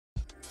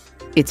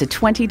It's a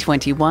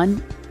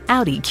 2021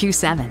 Audi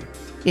Q7.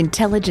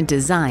 Intelligent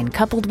design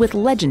coupled with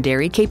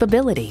legendary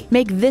capability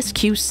make this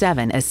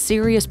Q7 a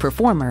serious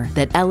performer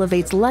that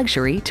elevates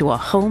luxury to a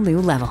whole new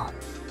level.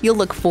 You'll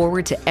look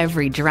forward to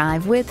every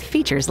drive with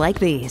features like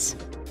these: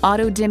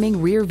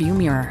 auto-dimming rear-view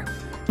mirror,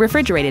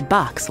 refrigerated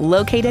box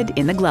located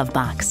in the glove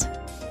box,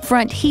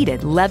 front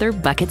heated leather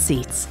bucket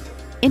seats,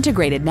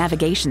 integrated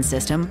navigation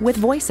system with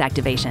voice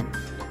activation,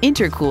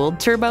 intercooled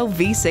turbo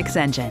V6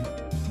 engine,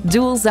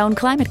 dual zone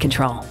climate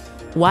control,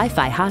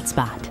 Wi-Fi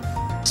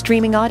hotspot,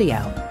 streaming audio,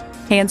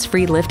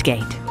 hands-free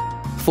liftgate,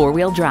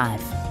 four-wheel drive,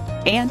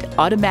 and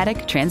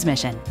automatic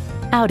transmission.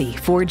 Audi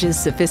forges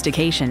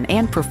sophistication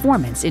and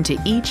performance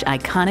into each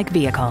iconic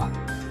vehicle.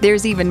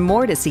 There's even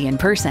more to see in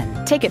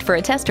person. Take it for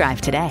a test drive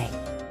today.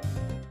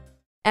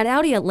 At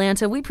Audi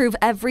Atlanta, we prove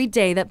every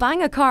day that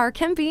buying a car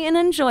can be an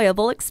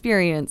enjoyable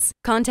experience.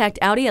 Contact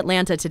Audi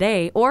Atlanta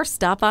today or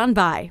stop on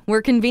by.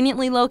 We're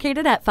conveniently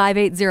located at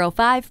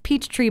 5805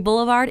 Peachtree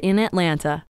Boulevard in Atlanta.